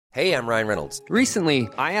Hey, I'm Ryan Reynolds. Recently,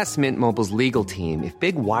 I asked Mint Mobile's legal team if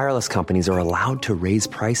big wireless companies are allowed to raise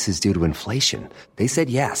prices due to inflation. They said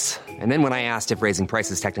yes. And then when I asked if raising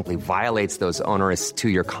prices technically violates those onerous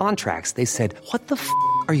two-year contracts, they said, "What the f***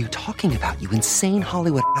 are you talking about, you insane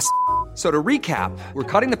Hollywood ass?" So to recap, we're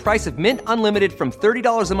cutting the price of Mint Unlimited from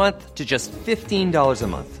 $30 a month to just $15 a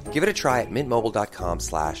month. Give it a try at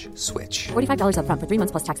mintmobile.com/switch. $45 up front for 3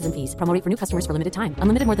 months plus taxes and fees. Promo rate for new customers for limited time.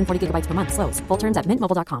 Unlimited more than 40 gigabytes per month. Slows full terms at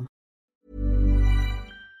mintmobile.com.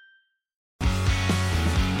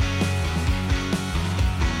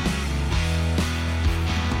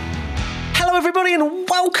 Hello everybody and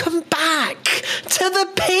welcome back to the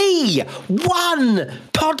P1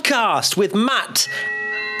 podcast with Matt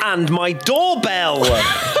and my doorbell. What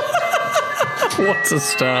a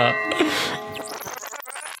start.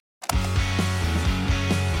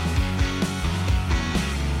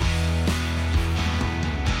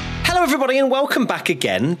 Hello everybody and welcome back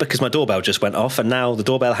again, because my doorbell just went off and now the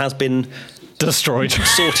doorbell has been destroyed.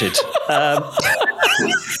 Sorted.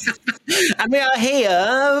 And we are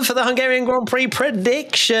here for the Hungarian Grand Prix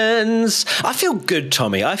predictions. I feel good,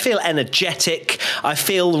 Tommy. I feel energetic. I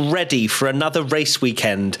feel ready for another race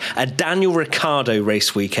weekend, a Daniel Ricciardo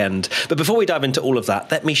race weekend. But before we dive into all of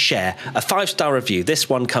that, let me share a 5-star review. This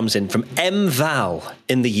one comes in from M. Val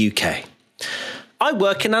in the UK. I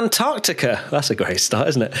work in Antarctica. That's a great start,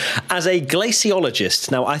 isn't it? As a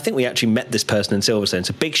glaciologist. Now, I think we actually met this person in Silverstone,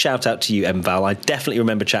 so big shout out to you, M. Val. I definitely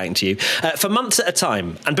remember chatting to you for months at a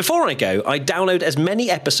time. And before I go, I download as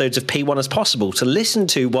many episodes of P1 as possible to listen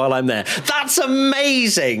to while I'm there. That's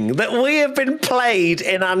amazing that we have been played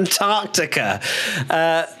in Antarctica.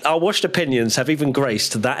 Our washed opinions have even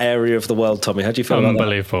graced that area of the world, Tommy. How do you feel about that?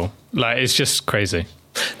 Unbelievable. Like, it's just crazy.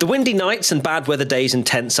 The windy nights and bad weather days in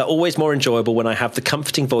tents are always more enjoyable when I have the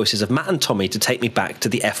comforting voices of Matt and Tommy to take me back to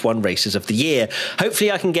the F1 races of the year.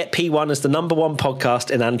 Hopefully I can get P1 as the number one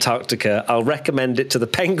podcast in Antarctica. I'll recommend it to the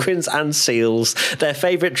penguins and seals. Their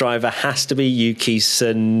favourite driver has to be Yuki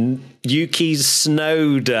Tsunoda.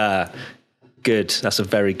 Good. That's a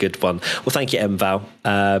very good one. Well, thank you, M. Val.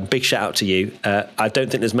 Big shout out to you. I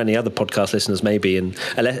don't think there's many other podcast listeners, maybe,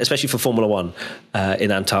 especially for Formula One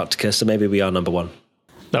in Antarctica. So maybe we are number one.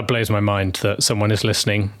 That blows my mind that someone is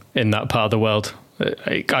listening in that part of the world.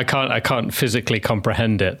 I can't physically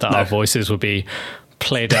comprehend it that our voices will be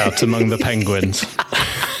played out among the penguins.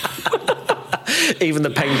 Even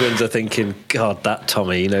the penguins are thinking, God, that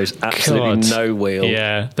Tommy, he knows absolutely no wheel.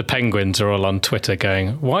 Yeah, the penguins are all on Twitter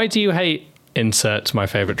going, why do you hate insert my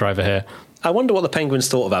favourite driver here? I wonder what the Penguins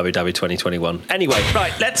thought of Abu Dhabi 2021. Anyway,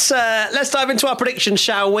 right, let's dive into our predictions,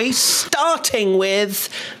 shall we? Starting with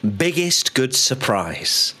biggest good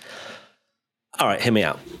surprise. All right, hear me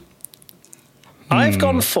out. I've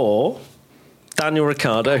gone for Daniel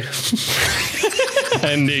Ricciardo.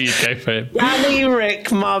 I knew you'd go for it. Danny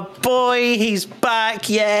Rick, my boy, he's back.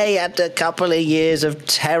 Yay, had a couple of years of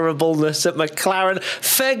terribleness at McLaren.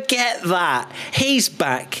 Forget that. He's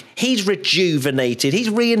back. He's rejuvenated. He's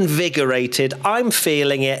reinvigorated. I'm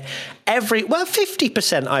feeling it.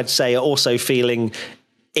 50% I'd say are also feeling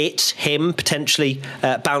him potentially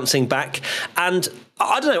bouncing back. And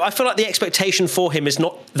I don't know, I feel like the expectation for him is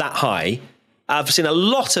not that high. I've seen a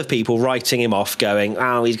lot of people writing him off going,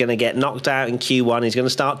 oh, he's going to get knocked out in Q1. He's going to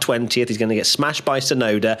start 20th. He's going to get smashed by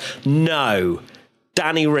Tsunoda. No.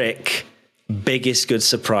 Danny Rick, biggest good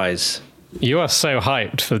surprise. You are so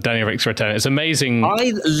hyped for Danny Rick's return. It's amazing.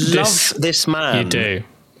 I love this man. You do.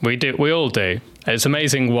 We do. We all do. It's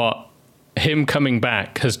amazing what him coming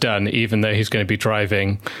back has done, even though he's going to be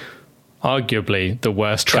driving arguably the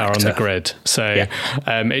worst car on the grid. So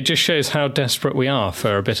it just shows how desperate we are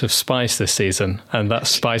for a bit of spice this season, and that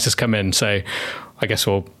spice has come in. So I guess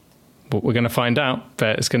we're going to find out,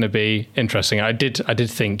 but it's going to be interesting. I did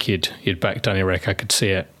think you'd back Danny Rick. I could see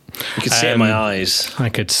it. You could see it in my eyes. I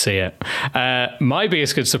could see it. My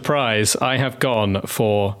biggest good surprise, I have gone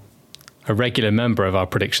for a regular member of our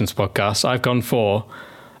predictions podcast. I've gone for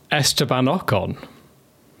Esteban Ocon.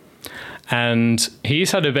 And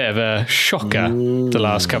he's had a bit of a shocker the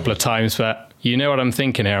last couple of times, but you know what I'm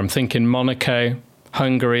thinking here. I'm thinking Monaco.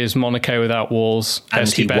 Hungary is Monaco without walls.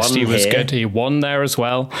 Bestie was good. He won there as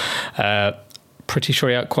well. Pretty sure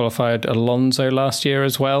he outqualified Alonso last year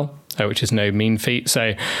as well, which is no mean feat. So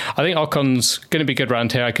I think Ocon's going to be good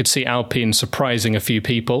around here. I could see Alpine surprising a few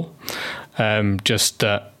people.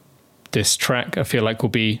 This track, I feel like, will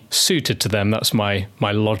be suited to them. That's my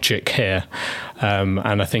logic here.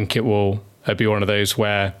 And I think it will be one of those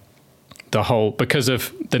where because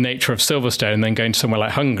of the nature of Silverstone and then going to somewhere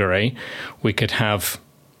like Hungary, we could have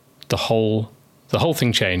the whole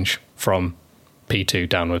thing change from P2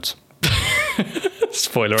 downwards.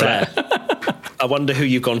 Spoiler alert. I wonder who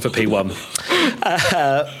you've gone for P1.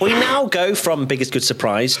 We now go from biggest good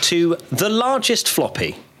surprise to the largest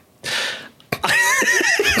floppy.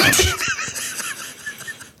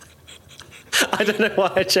 I don't know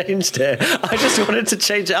why I changed it. I just wanted to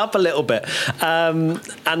change it up a little bit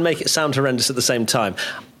and make it sound horrendous at the same time.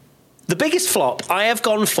 The biggest flop, I have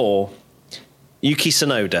gone for Yuki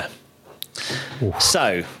Tsunoda. Ooh.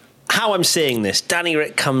 So, how I'm seeing this, Danny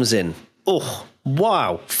Rick comes in. Oh,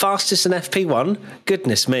 wow. Fastest in FP1?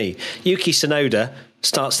 Goodness me. Yuki Tsunoda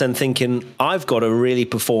starts then thinking, I've got to really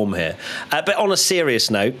perform here. But on a serious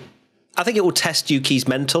note, I think it will test Yuki's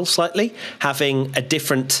mental slightly, having a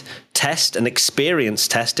different test, an experience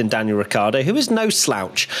test in Daniel Ricciardo, who is no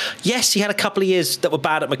slouch. Yes, he had a couple of years that were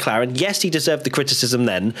bad at McLaren. Yes, he deserved the criticism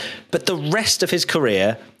then, but the rest of his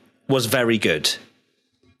career was very good,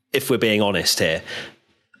 if we're being honest here.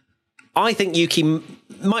 I think Yuki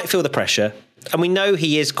might feel the pressure, and we know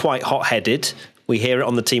he is quite hot-headed. We hear it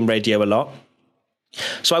on the team radio a lot.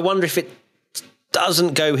 So I wonder if it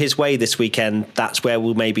doesn't go his way this weekend, that's where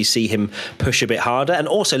we'll maybe see him push a bit harder. And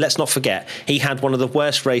also, let's not forget, he had one of the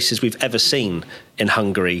worst races we've ever seen in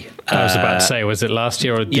Hungary. I was about to say, was it last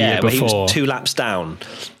year or the year before? Yeah, he was 2 laps down,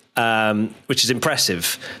 which is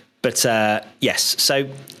impressive. But yes, so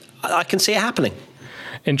I can see it happening.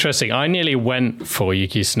 Interesting. I nearly went for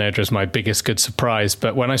Yuki Tsunoda as my biggest good surprise,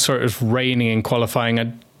 but when I saw it was raining in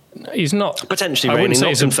qualifying, he's not potentially raining,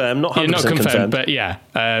 not confirmed, not 100% not confirmed, but yeah,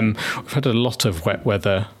 we've had a lot of wet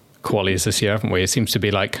weather qualies this year, haven't we? It seems to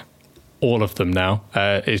be like all of them now.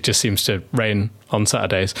 It just seems to rain on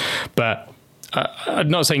Saturdays. But I'm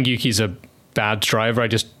not saying Yuki's a bad driver. I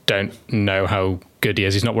just don't know how good he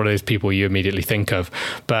is. He's not one of those people you immediately think of.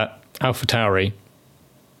 But AlphaTauri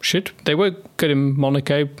they were good in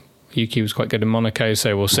Monaco. Yuki was quite good in Monaco,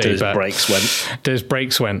 so we'll see. His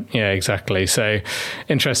brakes went. Yeah, exactly. So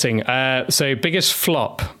interesting. So biggest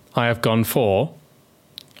flop, I have gone for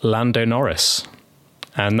Lando Norris.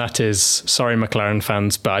 And that is, sorry McLaren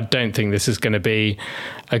fans, but I don't think this is going to be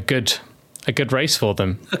a good race for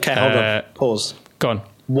them. Okay, hold on. Pause. Go on.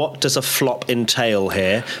 What does a flop entail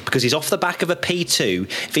here? Because he's off the back of a P2.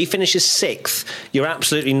 If he finishes 6th, you're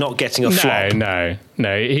absolutely not getting a flop. No.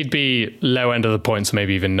 He'd be low end of the points,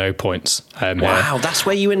 maybe even no points. Wow, that's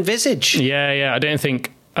where you envisage. Yeah. I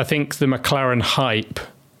think the McLaren hype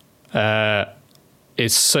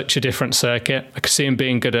is such a different circuit. I could see him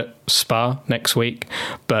being good at Spa next week,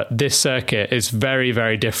 but this circuit is very,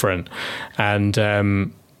 very different.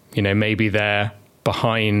 And, maybe they're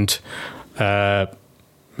behind...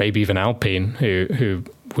 maybe even Alpine, who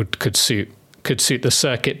could suit the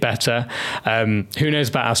circuit better. Who knows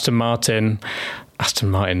about Aston Martin? Aston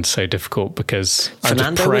Martin's so difficult because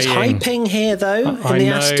Fernando was hyping here though. I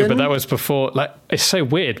know, but that was before. Like, it's so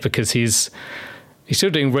weird because he's still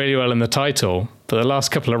doing really well in the title, but the last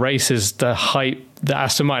couple of races, the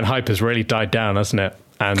Aston Martin hype has really died down, hasn't it?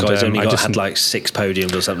 And God, he's only had like 6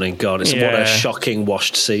 podiums or something. God, what a shocking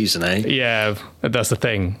washed season, eh? Yeah, that's the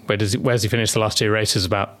thing. Where's he finished the last 2 races?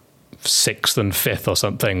 About 6th and 5th or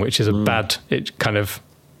something, which is a bad. It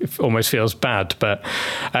almost feels bad, but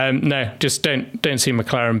no, just don't see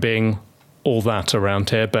McLaren being all that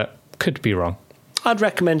around here, but could be wrong. I'd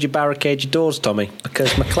recommend you barricade your doors, Tommy,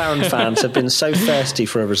 because McLaren fans have been so thirsty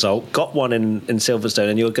for a result, got one in Silverstone,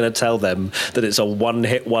 and you're going to tell them that it's a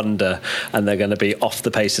one-hit wonder and they're going to be off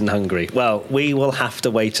the pace in Hungary. Well, we will have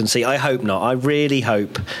to wait and see. I hope not. I really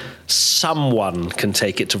hope someone can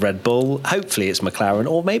take it to Red Bull. Hopefully it's McLaren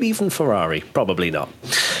or maybe even Ferrari. Probably not.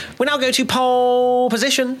 We now go to pole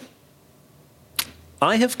position.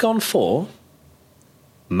 I have gone for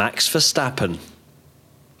Max Verstappen.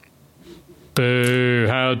 Boo,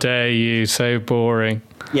 how dare you, so boring.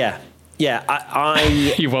 Yeah,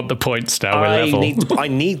 I you want the points now, we're level. I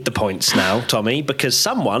need the points now, Tommy, because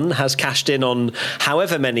someone has cashed in on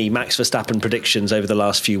however many Max Verstappen predictions over the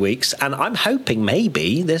last few weeks, and I'm hoping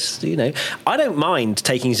maybe this, I don't mind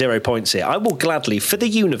taking 0 points here. I will gladly, for the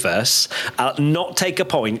universe, not take a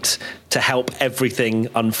point to help everything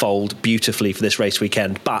unfold beautifully for this race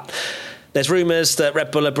weekend, but... There's rumours that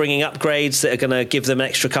Red Bull are bringing upgrades that are going to give them an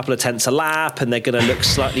extra couple of tenths a lap, and they're going to look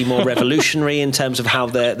slightly more revolutionary in terms of how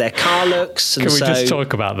their car looks. And Can we just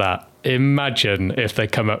talk about that? Imagine if they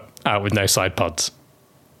come out with no side pods.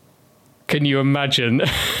 Can you imagine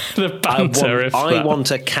the banter? I want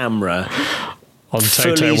a camera on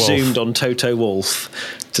fully zoomed on Toto Wolff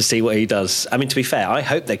to see what he does. I mean, to be fair, I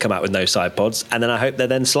hope they come out with no side pods, and then I hope they're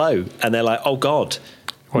then slow, and they're like, oh God.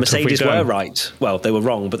 Mercedes were right. Well, they were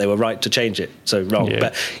wrong, but they were right to change it. So wrong. Yeah.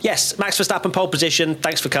 But yes, Max Verstappen pole position.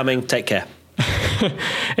 Thanks for coming. Take care.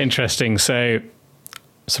 Interesting. So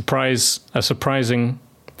a surprising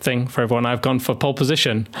thing for everyone. I've gone for pole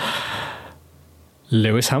position.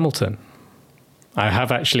 Lewis Hamilton. I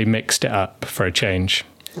have actually mixed it up for a change.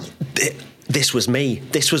 This was me.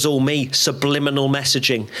 This was all me. Subliminal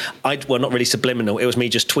messaging. Well, not really subliminal. It was me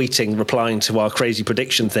just tweeting, replying to our crazy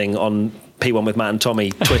prediction thing on P1 with Matt and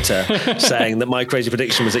Tommy Twitter, saying that my crazy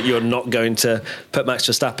prediction was that you're not going to put Max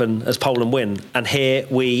Verstappen as pole and win. And here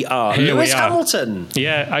we are. Lewis Hamilton.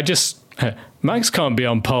 Yeah, Max can't be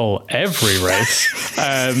on pole every race,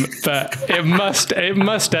 but it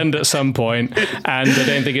must end at some point, and I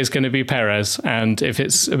don't think it's going to be Perez. And if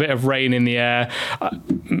it's a bit of rain in the air,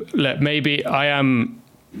 maybe I am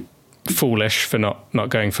foolish for not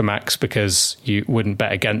going for Max because you wouldn't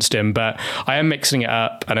bet against him, but I am mixing it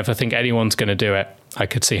up, and if I think anyone's going to do it, I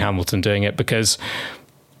could see Hamilton doing it because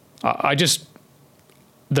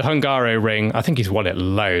the Hungaroring, I think he's won it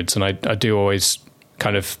loads, and I do always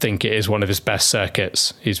kind of think it is one of his best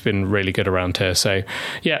circuits. He's been really good around here. So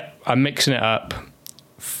yeah, I'm mixing it up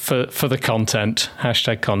for the content.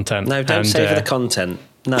 #content. No, don't say for the content.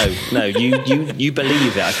 No, you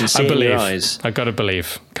believe it. I can see it in your eyes. I've got to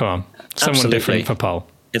believe. Come on. Someone Absolutely. Different for pole.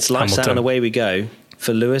 It's lights out and away we go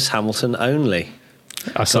for Lewis Hamilton only.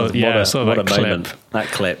 I saw that clip. Moment. That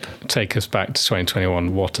clip. Take us back to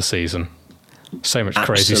 2021. What a season. So much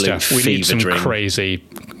crazy stuff. We need something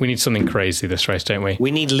crazy this race, don't we? We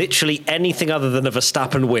need literally anything other than a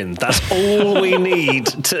Verstappen win. That's all we need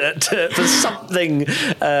for something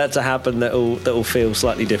to happen that will feel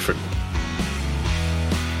slightly different.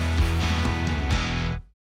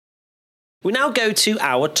 We now go to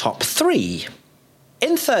our top three.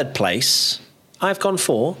 In third place, I've gone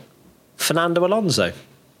for Fernando Alonso.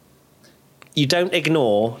 You don't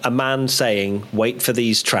ignore a man saying, wait for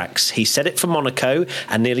these tracks. He said it for Monaco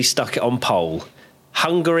and nearly stuck it on pole.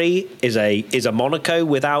 Hungary is a Monaco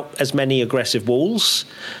without as many aggressive walls.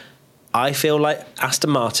 I feel like Aston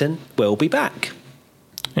Martin will be back.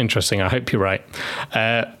 Interesting. I hope you're right.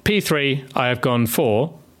 P3, I have gone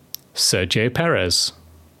for Sergio Perez.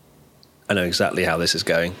 I know exactly how this is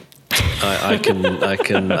going. I can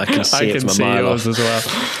see it from a mile off. As well.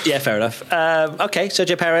 Yeah, fair enough. Okay,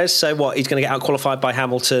 Sergio Perez. So what? He's going to get out qualified by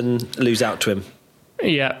Hamilton, lose out to him.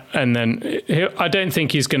 Yeah, and then I don't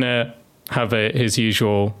think he's going to have his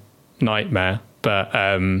usual nightmare, but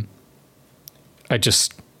it's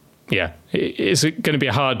going to be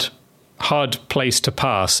a hard place to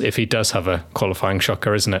pass if he does have a qualifying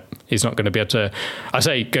shocker, isn't it? He's not going to be able to, I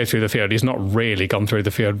say go through the field. He's not really gone through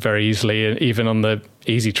the field very easily, even on the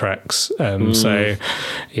easy tracks. So,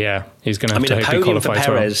 yeah, he's going to have to hope he qualifies well. A podium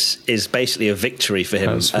for Perez is basically a victory for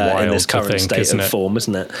him in this current state of form,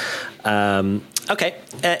 isn't it? Okay,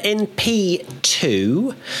 in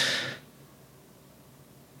P2...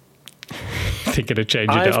 Thinking of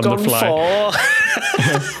changing it on the fly.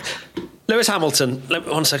 Lewis Hamilton.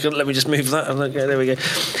 One second, let me just move that. Okay, there we go.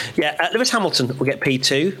 Yeah, Lewis Hamilton will get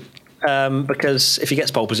P2 because if he gets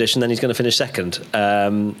pole position, then he's going to finish second.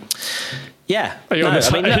 Yeah.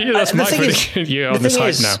 That's my prediction. You're on this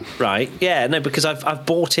hype now. Right, yeah, no, because I've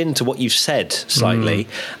bought into what you've said slightly.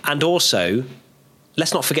 And also,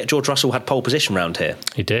 let's not forget George Russell had pole position round here.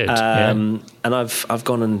 He did, And I've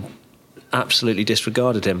gone and absolutely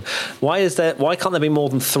disregarded him. Why can't there be more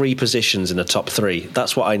than 3 positions in the top 3?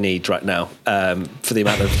 That's what I need right now for the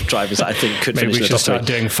amount of drivers that I think could finish in the top 3. Maybe we should start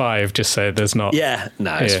doing 5 just so there's not... Yeah,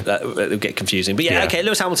 no, it'll get confusing. But okay,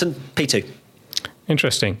 Lewis Hamilton, P2.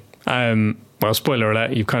 Interesting. Well, spoiler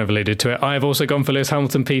alert, you've kind of alluded to it. I've also gone for Lewis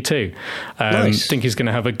Hamilton P2. Nice. I think he's going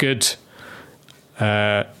to have a good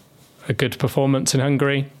performance in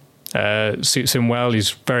Hungary. Suits him well.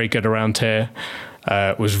 He's very good around here.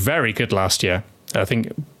 Was very good last year. I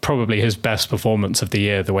think probably his best performance of the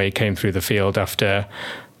year, the way he came through the field after,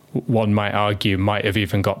 one might argue, might have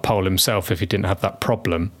even got pole himself if he didn't have that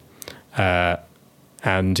problem. And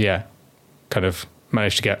kind of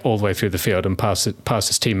managed to get all the way through the field and pass his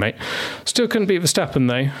teammate. Still couldn't beat Verstappen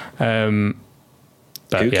though.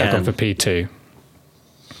 But I've gone for P2.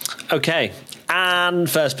 Okay, and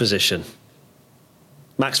first position,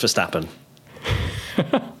 Max Verstappen.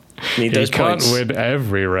 Need those points. Can't win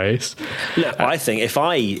every race. Look, I think if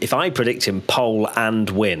I predict him pole and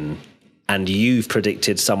win, and you've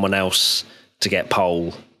predicted someone else to get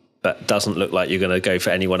pole, but doesn't look like you're going to go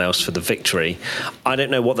for anyone else for the victory, I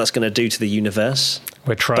don't know what that's going to do to the universe.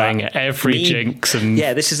 We're trying every jinx and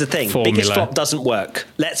this is the thing. Formula. Biggest flop doesn't work.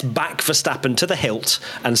 Let's back Verstappen to the hilt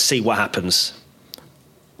and see what happens.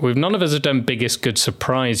 None of us have done biggest good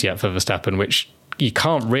surprise yet for Verstappen, which you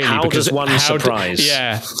can't really. How because does one surprise? He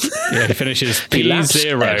finishes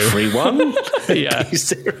P0. Everyone. Yeah.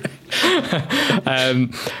 P0.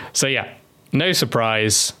 So yeah, no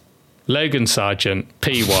surprise, Logan Sargent,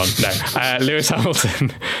 P1. No, Lewis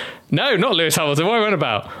Hamilton. No, not Lewis Hamilton. What am I on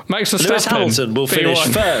about? Max Verstappen. Lewis Hamilton will finish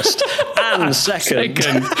P1. first and second.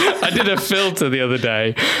 I did a filter the other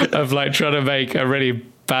day of like trying to make a really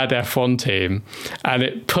bad F1 team, and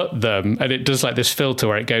it put them, and it does like this filter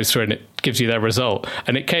where it goes through and it gives you their result.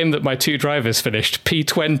 And it came that my two drivers finished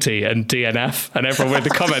P20 and DNF, and everyone in the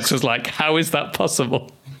comments was like, how is that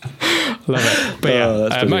possible? Love it. But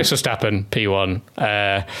yeah, Max Verstappen,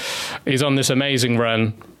 P1. He's on this amazing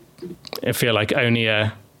run. I feel like only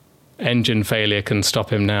a engine failure can stop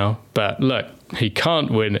him now. But look, he can't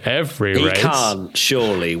win every race. He can't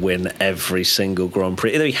surely win every single Grand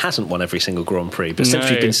Prix. He hasn't won every single Grand Prix. But since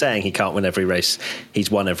we've been saying he can't win every race, he's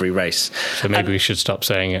won every race. So maybe we should stop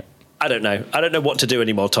saying it. I don't know. I don't know what to do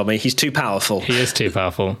anymore, Tommy. He's too powerful. He is too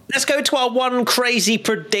powerful. Let's go to our one crazy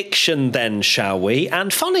prediction then, shall we?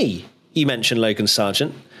 And funny, you mentioned Logan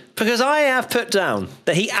Sargent, because I have put down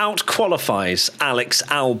that he out-qualifies Alex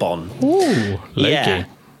Albon. Ooh, Logie. Yeah.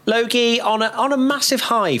 Logie on a massive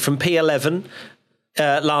high from P11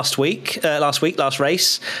 last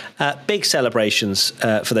race. Big celebrations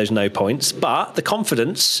for those no points, but the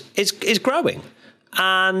confidence is growing.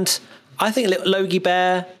 And I think Logie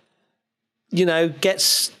Bear,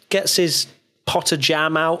 gets his pot of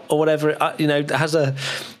jam out or whatever.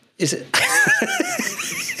 Is it?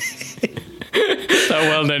 That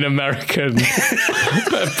well-known American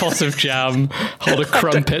pot of jam, hold a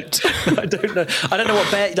crumpet. I don't know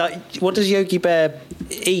what bear. What does Yogi Bear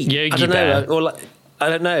eat? Yogi Bear. I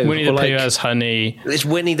don't know. Winnie the Pooh has honey. It's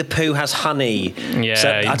Winnie the Pooh has honey. Yeah, so,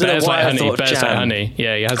 I don't know why I thought bears jam. like honey.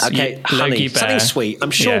 Yeah, he has honey. Logie Bear. Something sweet.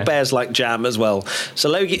 I'm sure bears like jam as well. So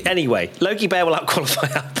Logie Bear will out-qualify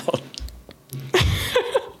Albon.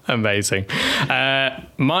 Amazing.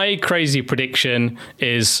 My crazy prediction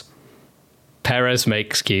is Perez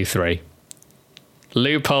makes Q3.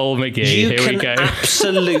 Loophole McGee. Here we go.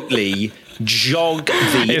 Absolutely jog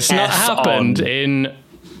the It's F not happened on. in...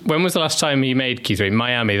 When was the last time he made Q3?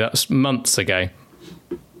 Miami. That's months ago.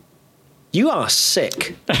 You are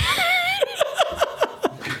sick.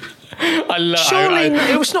 Surely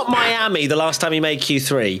it was not Miami the last time he made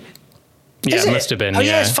Q3. Yeah, it must have been. Oh,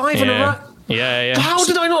 yeah, it's 5 in a row. Yeah. How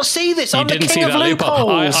did I not see this? I'm the king of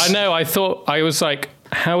loopholes. I know. I was like,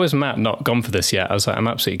 how has Matt not gone for this yet? I was like, I'm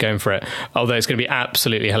absolutely going for it. Although it's going to be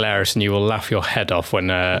absolutely hilarious, and you will laugh your head off when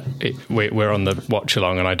we're on the watch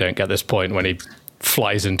along, and I don't get this point when he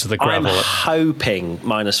flies into the gravel. I'm hoping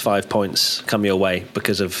 -5 points come your way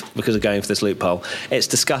because of going for this loophole. It's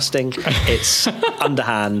disgusting. It's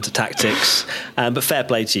underhand tactics, but fair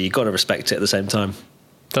play to you. You've got to respect it at the same time.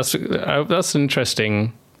 That's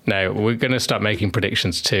interesting. No, we're going to start making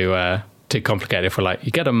predictions too complicated. If we're like,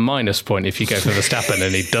 you get a -point if you go for Verstappen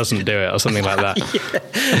and he doesn't do it or something like that.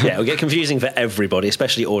 Yeah, it'll get confusing for everybody,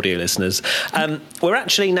 especially audio listeners. We're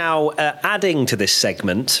actually now adding to this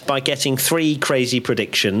segment by getting 3 crazy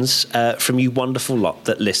predictions from you wonderful lot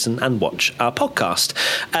that listen and watch our podcast.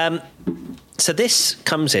 So this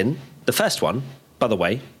comes in, the first one, by the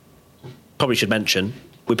way, probably should mention,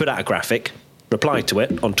 we put out a graphic, reply to it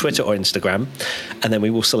on Twitter or Instagram, and then we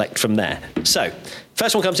will select from there. So,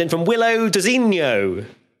 first one comes in from Willow Dezino.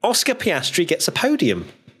 Oscar Piastri gets a podium.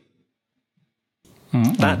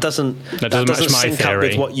 Mm-hmm. That doesn't sync up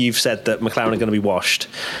with what you've said that McLaren are going to be washed.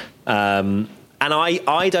 And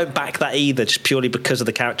I don't back that either, just purely because of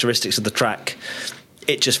the characteristics of the track.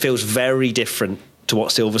 It just feels very different to what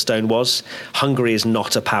Silverstone was. Hungary is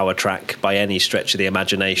not a power track by any stretch of the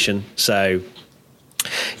imagination. So,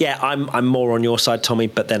 yeah, I'm more on your side, Tommy,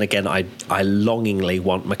 but then again, I longingly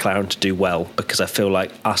want McLaren to do well because I feel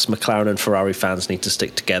like us McLaren and Ferrari fans need to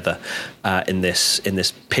stick together in this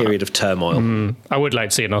period of turmoil. I would like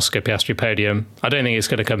to see an Oscar Piastri podium. I don't think it's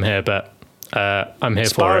going to come here, but I'm here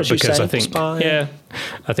for it because I think,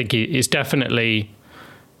 I think he's definitely.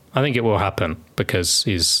 I think it will happen because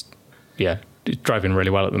he's driving really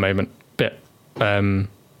well at the moment. Bit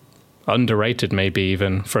underrated maybe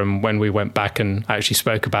even from when we went back and actually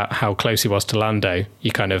spoke about how close he was to Lando.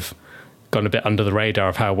 You kind of gone a bit under the radar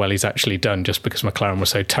of how well he's actually done just because McLaren was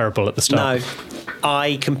so terrible at the start. No,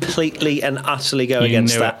 I completely and utterly go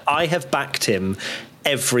against that. I have backed him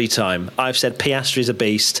every time. I've said Piastri's a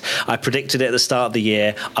beast. I predicted it at the start of the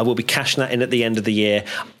year. I will be cashing that in at the end of the year.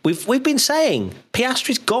 We've been saying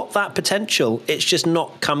Piastri's got that potential. It's just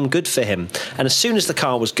not come good for him. And as soon as the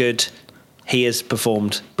car was good, he has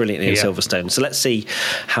performed brilliantly in Silverstone. So let's see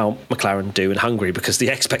how McLaren do in Hungary because the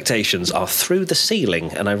expectations are through the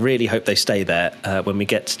ceiling and I really hope they stay there when we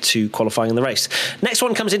get to qualifying in the race. Next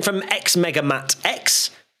one comes in from X-Mega Matt X.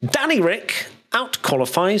 Danny Rick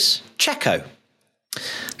out-qualifies Checo.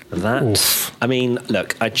 I mean,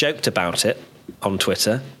 look, I joked about it on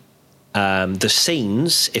Twitter. The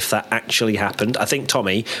scenes, if that actually happened, I think,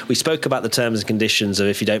 Tommy, we spoke about the terms and conditions of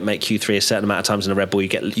if you don't make Q3 a certain amount of times in a Red Bull,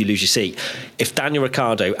 you lose your seat. If Daniel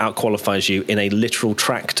Ricciardo outqualifies you in a literal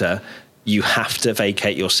tractor, you have to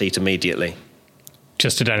vacate your seat immediately.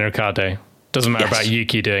 Just to Daniel Ricciardo. Doesn't matter about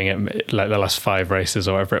Yuki doing it like the last 5 races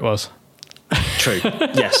or whatever it was. True.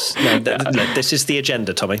 Yes. No, look, this is the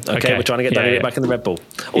agenda, Tommy. Okay. We're trying to get Daniel back in the Red Bull.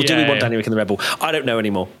 Or do we want Daniel back in the Red Bull? I don't know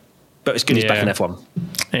anymore. But it's good he's back in F1.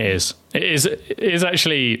 It is. It is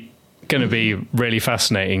actually going to be really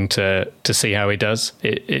fascinating to see how he does.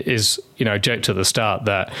 It is, I joked at the start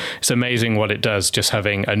that it's amazing what it does just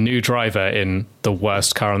having a new driver in the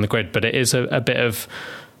worst car on the grid. But it is a bit of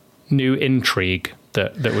new intrigue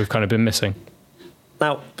that we've kind of been missing.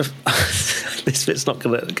 Now, this bit's not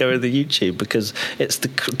going to go in the YouTube because it's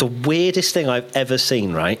the weirdest thing I've ever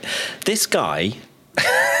seen, right? This guy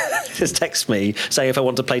just texts me saying if I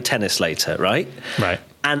want to play tennis later, right? Right.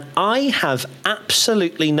 And I have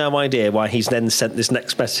absolutely no idea why he's then sent this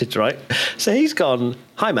next message, right? So he's gone,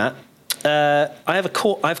 "Hi, Matt. I have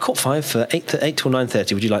court 5 for 8 till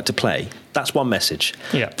 9:30. Would you like to play?" That's one message.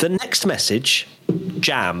 Yeah. The next message,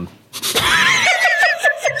 jam.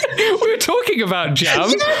 We were talking about jam.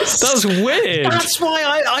 Yes. That's weird. That's why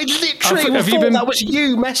I literally thought that was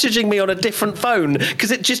you messaging me on a different phone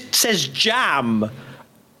because it just says jam.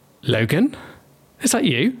 Logan, is that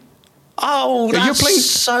you? Oh, that's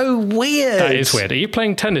so weird. That is weird. Are you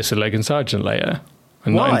playing tennis with Logan Sargent later?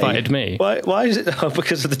 And not invited me? Why is it? Oh,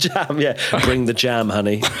 because of the jam. Yeah, bring the jam,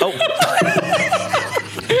 honey. Oh.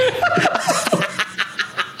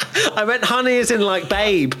 I meant honey as in like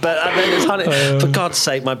babe, but I meant it's honey. For God's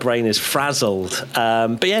sake, my brain is frazzled.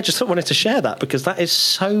 But yeah, just wanted to share that because that is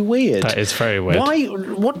so weird. That is very weird.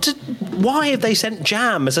 Why have they sent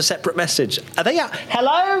jam as a separate message? Are they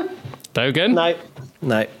hello? Logan?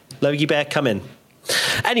 No. Logie Bear, come in.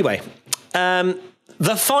 Anyway,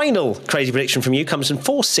 the final crazy prediction from you comes from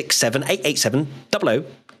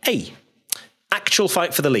 4678870A. Actual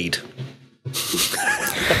fight for the lead.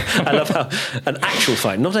 I love how an actual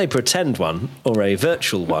fight, not a pretend one or a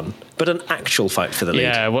virtual one, but an actual fight for the lead.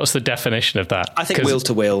 Yeah, what's the definition of that? I think wheel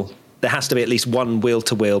to wheel. There has to be at least one wheel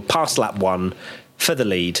to wheel past lap 1 for the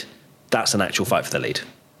lead. That's an actual fight for the lead.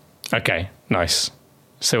 Okay, nice.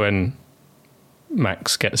 So when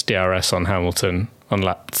Max gets DRS on Hamilton on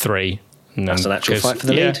lap 3, and then that's an actual fight for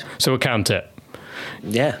the lead. So we'll count it.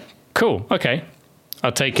 Yeah. Cool. Okay,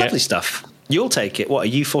 I'll take Lovely stuff. You'll take it. What are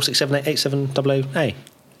you? 4678870A.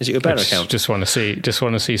 Is it your better account? Just want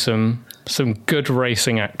to see some good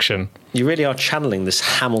racing action. You really are channeling this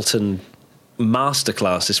Hamilton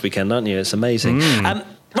masterclass this weekend, aren't you? It's amazing.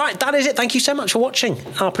 Right, that is it. Thank you so much for watching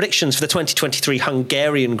our predictions for the 2023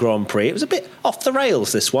 Hungarian Grand Prix. It was a bit off the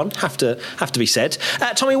rails, this one, have to be said.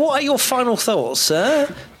 Tommy, what are your final thoughts,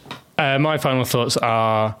 sir? My final thoughts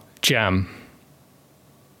are jam.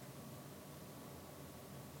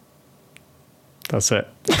 That's it.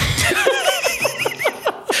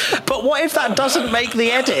 But what if that doesn't make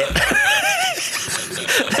the edit?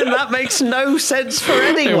 Then that makes no sense for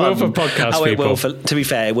anyone. It will for podcast people. To be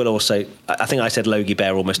fair, it will also. I think I said Logie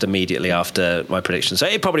Bear almost immediately after my prediction, so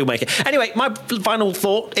it probably will make it. Anyway, my final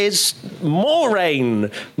thought is more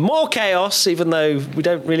rain, more chaos, even though we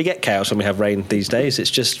don't really get chaos when we have rain these days.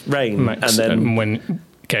 It's just rain. Max, and then when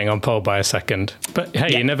getting on pole by a second. But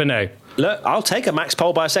hey, you never know. Look, I'll take a Max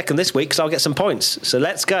pole by a second this week because I'll get some points. So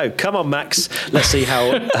let's go. Come on, Max. Let's see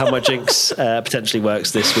how my jinx potentially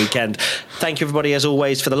works this weekend. Thank you, everybody, as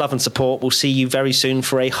always, for the love and support. We'll see you very soon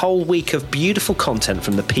for a whole week of beautiful content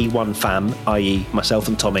from the P1 fam, i.e. myself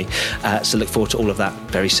and Tommy. So look forward to all of that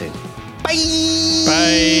very soon. Bye!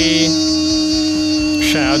 Bye!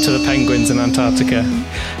 Shout out to the penguins in Antarctica.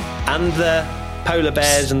 And the polar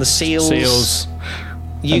bears and the seals.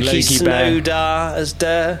 Yuki Tsunoda as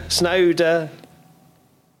Snowder.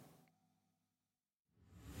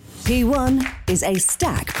 P1 is a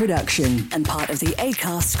Stack production and part of the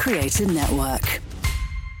Acast Creator Network.